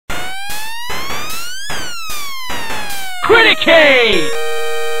Criticade!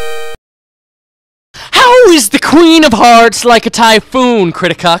 How is the Queen of Hearts like a typhoon,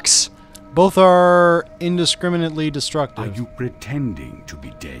 Criticux? Both are indiscriminately destructive. Are you pretending to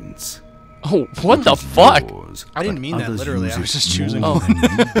be dense? Oh, what the fuck? I didn't mean that literally, I was just choosing. Oh.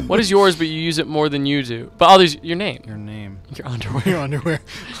 What is yours, but you use it more than you do? But others, your name. Your name. Your underwear. Your underwear.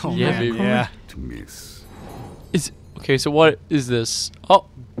 Oh, Yeah, man. baby. Yeah. Miss. Okay, so what is this? Oh,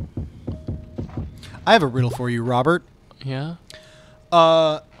 I have a riddle for you, Robert. yeah?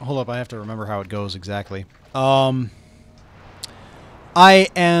 Hold up, I have to remember how it goes exactly. I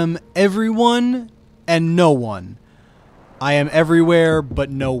am everyone and no one. I am everywhere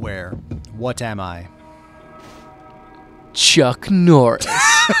but nowhere. What am I? Chuck Norris.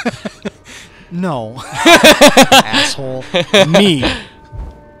 No. Asshole. Me.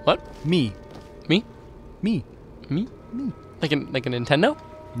 What? Me. Me? Me. Me? Like a Nintendo?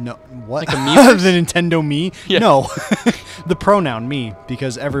 No. What? Like a Miiverse? The Nintendo Me? Yeah. No. The pronoun me,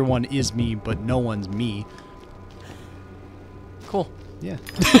 because everyone is me, but no one's me. Cool. Yeah.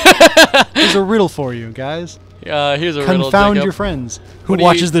 There's a riddle for you, guys. Here's a riddle. Confound Jacob. your friends. Who What do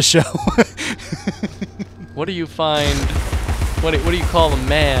watches the show? What do you find? What do you call a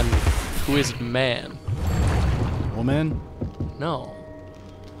man who is man? Woman? No.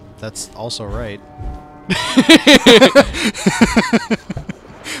 That's also right.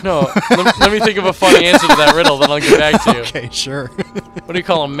 No. Let me think of a funny answer to that riddle, then I'll get back to you. Okay, sure. What do you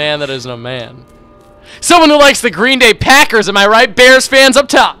call a man that isn't a man? Someone who likes the Green Day Packers, am I right? Bears fans up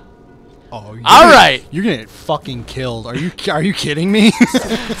top. Oh, All right. You're gonna get fucking killed. Are you kidding me?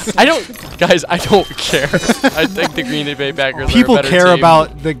 I don't care. I think the Green Bay Packers People are a better care team.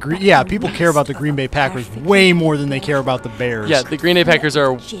 about the people care about the Green Bay Packers way more than they care about the Bears. Yeah, the Green Bay Packers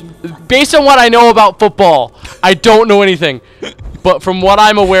are, based on what I know about football, I don't know anything. But from what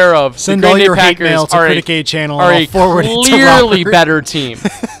I'm aware of, Send the all Green Bay your hate Packers mail to are Criticade channel are and I'll a forward it to clearly Robert. better team.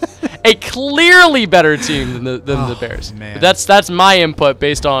 A clearly better team than the Bears. man. That's my input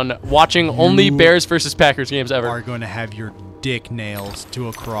based on watching only You Bears versus Packers games ever. Are going to have your dick nails to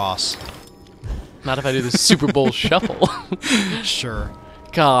a cross. Not if I do the Super Bowl shuffle. Sure.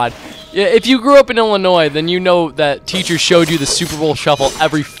 God. Yeah, if you grew up in Illinois, then you know that teachers showed you the Super Bowl shuffle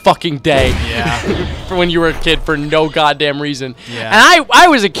every fucking day. Yeah. For when you were a kid for no goddamn reason. Yeah. And I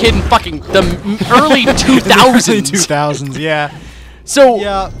was a kid in fucking the early 2000s. Early 2000s, yeah. So,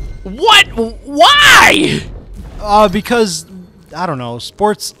 Yeah. what? Why? Because I don't know,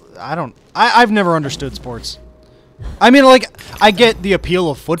 sports. I've never understood sports. I mean, like, I get the appeal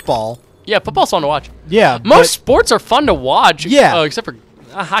of football. Yeah, football's fun to watch. Yeah, Most sports are fun to watch. Yeah. Except for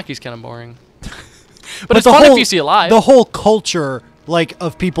hockey's kind of boring. But it's fun if you see it live. The whole culture, like,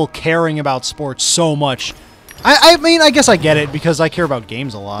 of people caring about sports so much. I mean, I guess I get it because I care about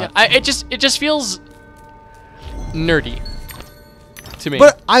games a lot. Yeah, it just feels nerdy to me.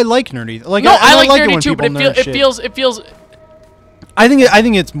 But I like nerdy. Like, no, I like it nerdy when too. But people nerd shit. it feels. I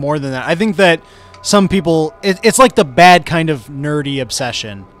think it's more than that. I think that some people, it's like the bad kind of nerdy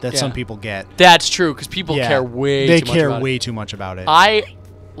obsession that some people get. That's true because people care way. They too much care about way it. too much about it. I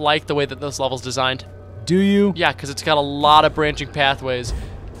like the way that this level's designed. Do you? Yeah, because it's got a lot of branching pathways.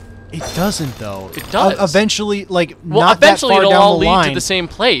 It doesn't though. It does. Eventually, like, Well, not eventually that far it'll down all the lead line. to the same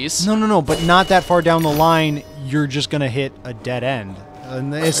place. No, but not that far down the line, you're just gonna hit a dead end.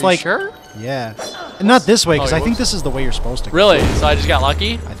 And it's Are you like, sure? yeah, and not this way because I think whoops. this is the way you're supposed to go. Really? So I just got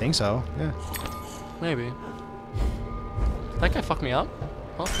lucky? I think so. Yeah. Maybe. That guy fucked me up.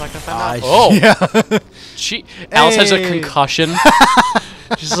 Oh, not gonna find Ah, out. Oh, yeah. Alice has a Hey. concussion.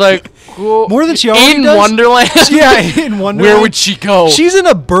 She's like, More than she already in does? Wonderland. Yeah, in Wonderland. Where would she go? She's in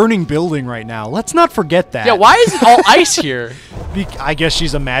a burning building right now. Let's not forget that. Yeah, why is it all ice here? I guess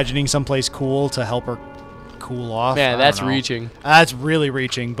she's imagining someplace cool to help her cool off. Man, I that's don't know. reaching. That's really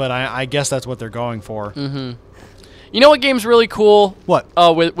reaching, but I guess that's what they're going for. You know what game's really cool? What?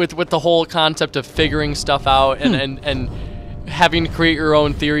 With the whole concept of figuring stuff out and having to create your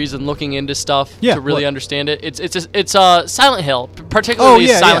own theories and looking into stuff Yeah, to really what? understand it. It's Silent Hill, particularly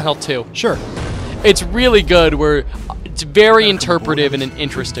Silent Hill 2. Sure. It's really good where it's very interpretive and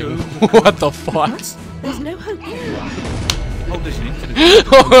interesting. What the fuck? There's no hope here.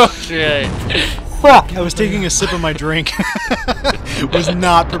 Okay. Fuck! I was taking a sip of my drink. Was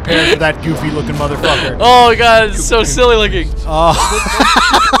not prepared for that goofy-looking motherfucker. Oh god, it's so silly looking. Oh,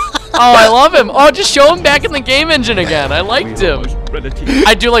 I love him. Oh, just show him back in the game engine again. I liked him.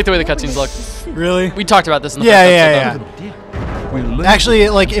 I do like the way the cutscenes look. Really? We talked about this in the Yeah, first yeah, episode, yeah. Actually,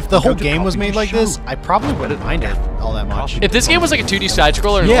 like, if the whole game was made like this, I probably wouldn't mind it all that much. If this game was like a 2D side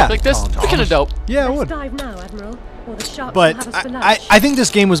scroller and Yeah. looked like this, it'd be kind of dope. Yeah, it Let's would. dive now, Admiral, or the sharks will But have us for lunch. I think this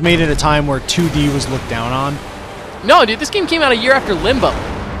game was made at a time where 2D was looked down on. No, dude, this game came out a year after Limbo.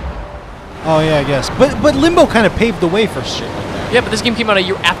 Oh yeah, I guess. But Limbo kind of paved the way for shit like that. Yeah, but this game came out a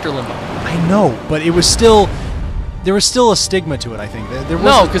year after Limbo. I know, but it was still there was still a stigma to it. I think there was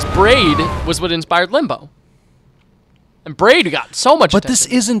No, because Braid was what inspired Limbo. And Braid got so much But attention.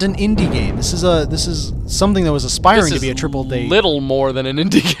 this isn't an indie game. This is something that was aspiring This to be a is triple A. little more than an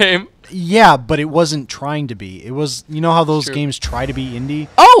indie game. Yeah, but it wasn't trying to be. It was. You know how those True. games try to be indie?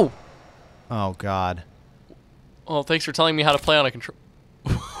 Oh! Oh God. Well, thanks for telling me how to play on a control.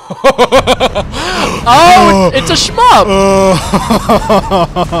 Oh, it's a shmup!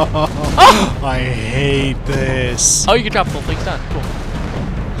 I hate this. Oh, you can drop the whole thing's done. Cool.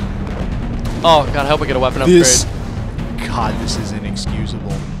 Oh, God, I hope I get a weapon This. upgrade. God, this is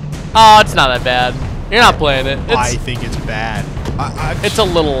inexcusable. Oh, it's not that bad. You're not playing it. I It's, think it's bad. it's a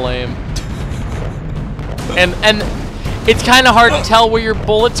little lame. And it's kind of hard to tell where your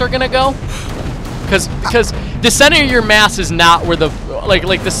bullets are gonna go, because the center of your mass is not where the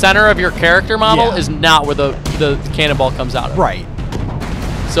like the center of your character model Yeah. is not where the cannonball comes out of. Right.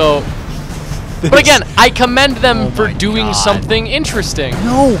 So, but again, I commend them Oh for my doing God. something interesting.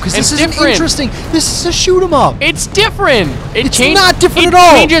 No, because this It's isn't different. interesting. This is a shoot 'em up. It's different. It's not different it at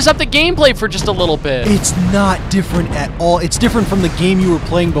all. changes up the gameplay for just a little bit. It's not different at all. It's different from the game you were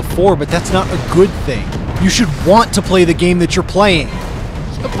playing before, but that's not a good thing. You should want to play the game that you're playing.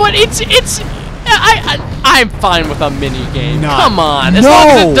 But I'm fine with a mini game. Nah. Come on, as long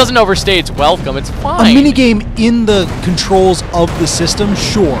as No. it doesn't overstay its welcome, it's A fine. mini game in the controls of the system,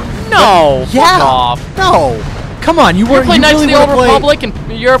 sure. No, Yeah. fuck off. No. Come on, you You ever weren't. play You Knights really of the Old wanna play- Republic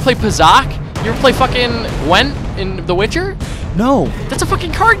and you ever play Pazak? You ever play fucking Gwent in The Witcher? No, That's a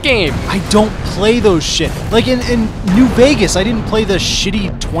fucking card game. I don't play those shit. Like in New Vegas, I didn't play the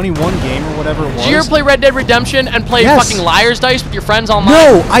shitty 21 game or whatever it was. Did you ever play Red Dead Redemption and play Yes. fucking Liar's Dice with your friends online?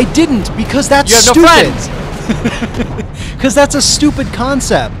 No, I didn't because that's You have no stupid. friends. Because that's a stupid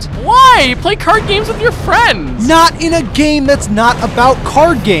concept. Why? You play card games with your friends. Not in a game that's not about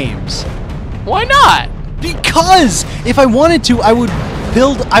card games. Why not? Because if I wanted to, I would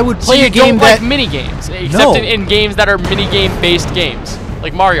So play you a game don't like that mini games, except No. in games that are mini game based games,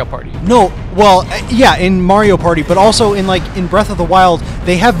 like Mario Party. No, well, yeah, in Mario Party, but also in Breath of the Wild,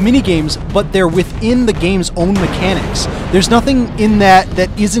 they have mini games, but they're within the game's own mechanics. There's nothing in that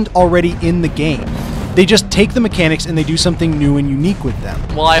isn't already in the game. They just take the mechanics and they do something new and unique with them.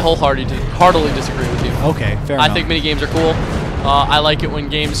 Well, I heartily disagree with you. Okay, fair enough. I think mini games are cool. I like it when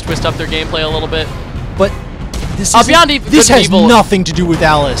games twist up their gameplay a little bit. But this Beyond this Good and has Evil- nothing to do with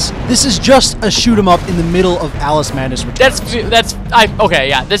Alice. This is just a shoot 'em up in the middle of Alice Madness Returns. Okay,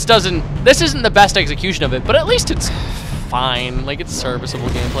 yeah. This isn't the best execution of it, but at least it's fine. Like it's serviceable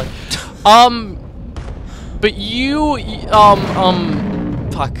gameplay. But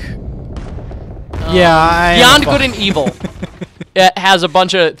fuck. Yeah, Beyond Good and Evil. It has a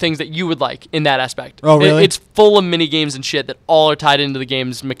bunch of things that you would like in that aspect. Oh, really? It's full of mini games and shit that all are tied into the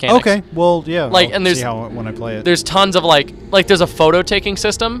game's mechanics. Okay, well, yeah. Like, I'll and there's- see how when I play it. There's tons of like there's a photo taking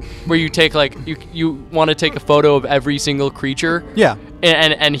system where you take you want to take a photo of every single creature. Yeah.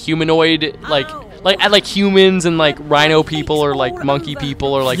 And humanoid like humans and like rhino people or like monkey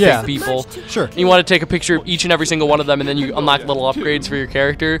people or like Yeah. big people. Sure. And you want to take a picture of each and every single one of them, and then you unlock little upgrades for your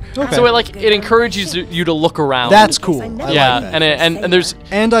character. Okay. So it encourages you to look around. That's cool. I yeah, like that. and there's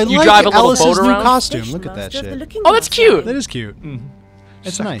And I you like drive a little Alice's boat new around. costume. Look at that shit. Oh, that's cute. That is cute.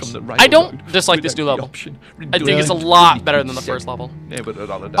 It's nice. I don't dislike this new level. I think it's a lot better than the first level.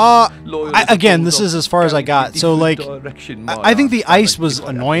 Again, this is as far as I got. So like, I think the ice was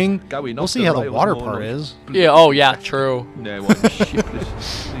annoying. We'll see how the water part is. Yeah. Oh yeah. True. Now I'm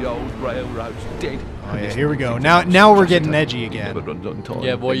shipless. The old railroad's dead. Oh yeah, here we go. Now we're getting edgy again.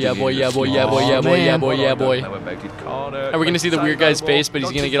 Yeah, boy. Yeah, boy. Yeah, boy. Yeah, boy. Yeah, boy. Yeah, boy. Yeah, boy. Are we gonna see the weird guy's face, but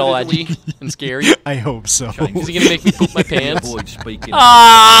he's gonna get all edgy and scary? I hope so. Is he gonna make me poop my pants? Avoid speaking.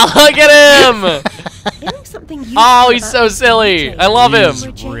 Ah, look at him! Hearing something Oh, useful he's about so silly. Criticade I love him.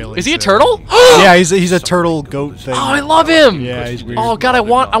 He's really Is he a silly. turtle? Yeah, he's a turtle goat thing. Oh, I love him. Yeah, he's weird. Oh God, I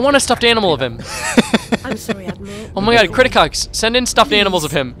want a stuffed animal of him. I'm sorry, Admiral. Oh my God, Criticade, send in stuffed animals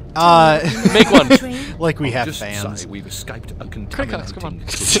of him. Make one. Like we have Just fans. say we've escaped a Criticade, come on.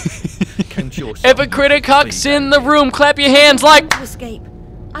 contaminating. Count your If a Criticade's in the room, clap your hands like. To escape.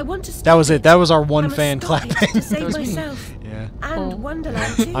 I want to stop That was it. That was our one I'm a fan stop it clapping. to save was me. myself. Yeah. And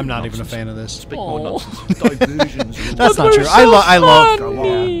Wonderland too. I'm not even a fan of this. Speak more Aw. nonsense. Diversions. are That's all- not true. I love. Go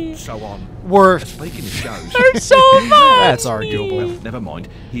on. So on. We're. Speaking of shows. There's so much. That's arguable. Well, never mind.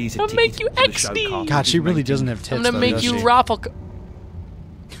 Here's a I'll ticket make you to the show XD. carpet God, she we've really made doesn't you. have tits. I'm gonna though, make does you she? raffle.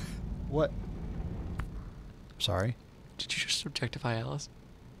 What? Sorry. Did you just objectify Alice?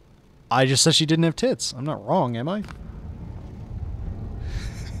 I just said she didn't have tits. I'm not wrong, am I?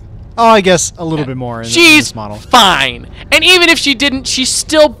 Oh, I guess a little bit more in this model. Fine. And even if she didn't, she's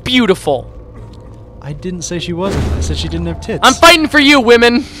still beautiful. I didn't say she wasn't. I said she didn't have tits. I'm fighting for you,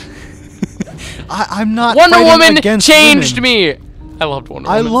 women. I'm not Wonder fighting Woman against changed women. me. I loved Wonder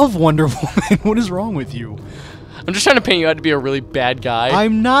Woman. I love Wonder Woman. What is wrong with you? I'm just trying to paint you out to be a really bad guy.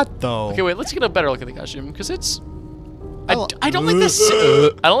 I'm not, though. Okay, wait. Let's get a better look at the costume because it's. I don't like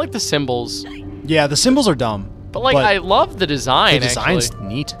the. I don't like the symbols. Yeah, the symbols are dumb. But like, I love the design. The design's actually.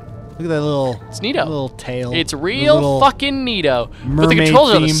 neat. Look at that little. It's neato. Little tail. It's real fucking neato. But the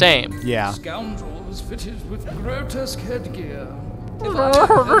controls are the same. Yeah. Scoundrels fitted with grotesque headgear. I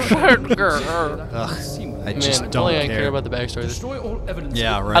just Man, don't I care. care about the backstory. Destroy all evidence.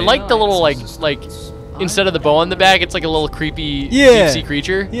 Yeah, right. I like the little like instead of the bow on the back, it's like a little creepy Yeah. deep sea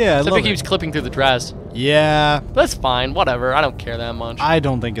creature. Yeah, I Except love it keeps it. clipping through the dress. Yeah, That's fine. Whatever. I don't care that much. I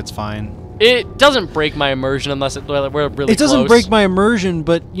don't think it's fine. It doesn't break my immersion unless we're really It doesn't close. break my immersion,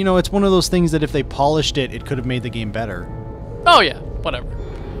 but you know, it's one of those things that if they polished it, it could have made the game better. Oh yeah, whatever.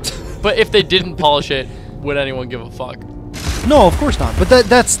 But if they didn't polish it, would anyone give a fuck? No, of course not. But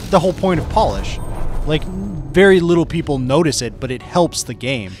that's the whole point of polish. Like, very little people notice it, but it helps the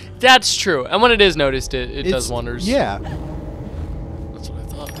game. That's true. And when it is noticed, it does It's- wonders. Yeah. That's what I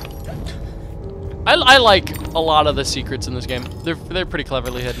thought. I like a lot of the secrets in this game. They're pretty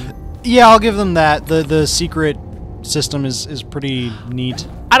cleverly hidden. Yeah, I'll give them that. The secret system is pretty neat.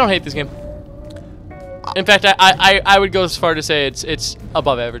 I don't hate this game. In fact, I would go as far to say it's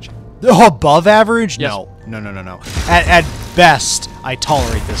above average. Oh, above average? Yes. No. At best, I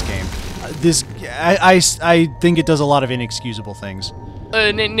tolerate this game. I think it does a lot of inexcusable things.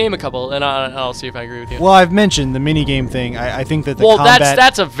 Name a couple, and I'll see if I agree with you. Well, I've mentioned the minigame thing. I think that the Well, combat...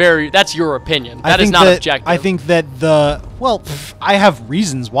 that's your opinion. That I is think not that, objective. I think that I have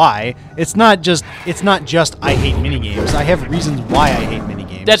reasons why. It's not just I hate minigames. I have reasons why I hate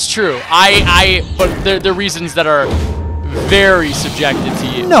minigames. That's true. But they're reasons that are very subjective to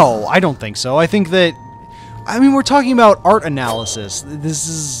you. No, I don't think so. I think that... I mean, we're talking about art analysis. This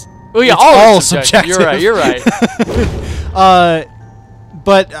is... Oh yeah, it's all subjective. You're right.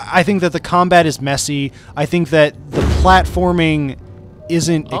 But I think that the combat is messy. I think that the platforming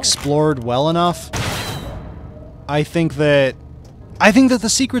isn't explored well enough. I think that the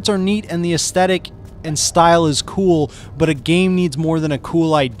secrets are neat and the aesthetic and style is cool, but a game needs more than a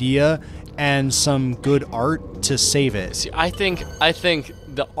cool idea and some good art to save it. See, I think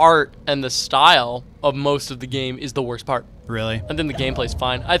the art and the style of most of the game is the worst part. Really? And then the gameplay's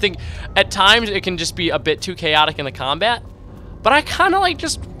fine. I think at times it can just be a bit too chaotic in the combat, but I kind of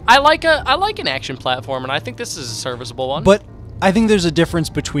I like an action platform, and I think this is a serviceable one. But I think there's a difference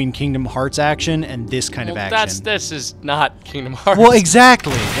between Kingdom Hearts action and this kind of action. This is not Kingdom Hearts. Well,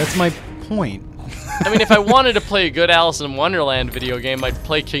 exactly. That's my point. I mean, if I wanted to play a good Alice in Wonderland video game, I'd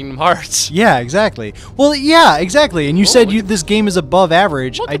play Kingdom Hearts. Yeah, exactly. Well, yeah, exactly. And you said this game is above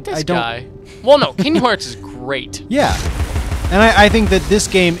average. Look at this I don't. guy. Well, no, Kingdom Hearts is great. Yeah, and I think that this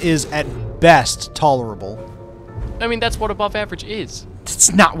game is at best tolerable. I mean, that's what above average is.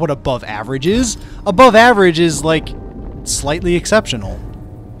 It's not what above average is. Above average is like slightly exceptional.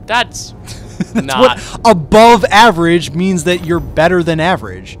 That's That's not. what above average means, that you're better than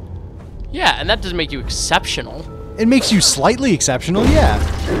average. Yeah, and that doesn't make you exceptional. It makes you slightly exceptional, yeah.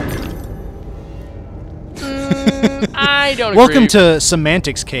 I don't agree. Welcome to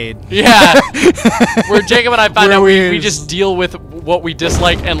Semantics Cade. Yeah. Where Jacob and I found out we Where just deal with what we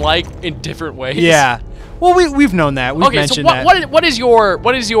dislike and like in different ways. Yeah. Well, we've known that. We've Okay, so mentioned that. what is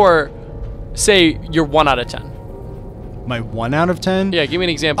your say your 1 out of 10? My 1 out of 10? Yeah, give me an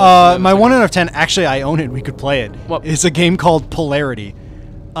example. My 1 out of 10, actually, I own it. We could play it. What? It's a game called Polarity.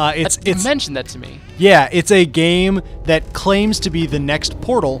 It's mention that to me. Yeah, it's a game that claims to be the next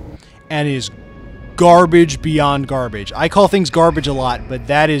Portal and is garbage beyond garbage. I call things garbage a lot, but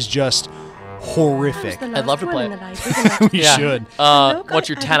that is just horrific. I'd love to play it. We Yeah. should. What's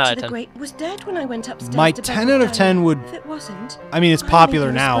your 10 out of 10? Was dead when I went upstairs My to 10 bed out with of 10 Diane. would... If it wasn't, I mean, it's I may popular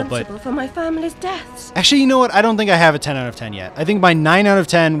be now, but... responsible for my family's deaths. Actually, you know what? I don't think I have a 10 out of 10 yet. I think my 9 out of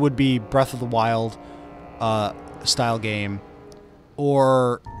 10 would be Breath of the Wild style game.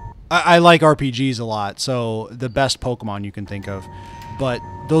 Or... I like RPGs a lot, so the best Pokemon you can think of. But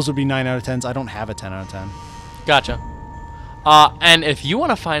those would be 9 out of 10s. I don't have a 10 out of 10. Gotcha. And if you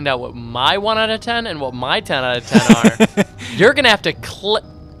want to find out what my 1 out of 10 and what my 10 out of 10 are, you're going to have to click...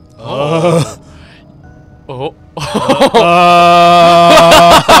 Oh.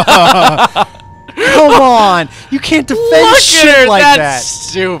 Come on, you can't defend Look shit at her. like That's that.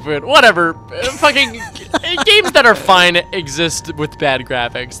 stupid. Whatever. Fucking games that are fine exist with bad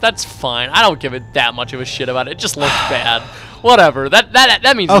graphics. That's fine. I don't give it that much of a shit about it. It just looks bad. Whatever.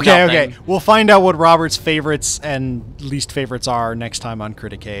 That means Okay, nothing. okay. We'll find out what Robert's favorites and least favorites are next time on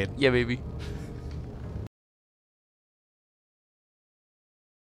Criticade. Yeah, baby.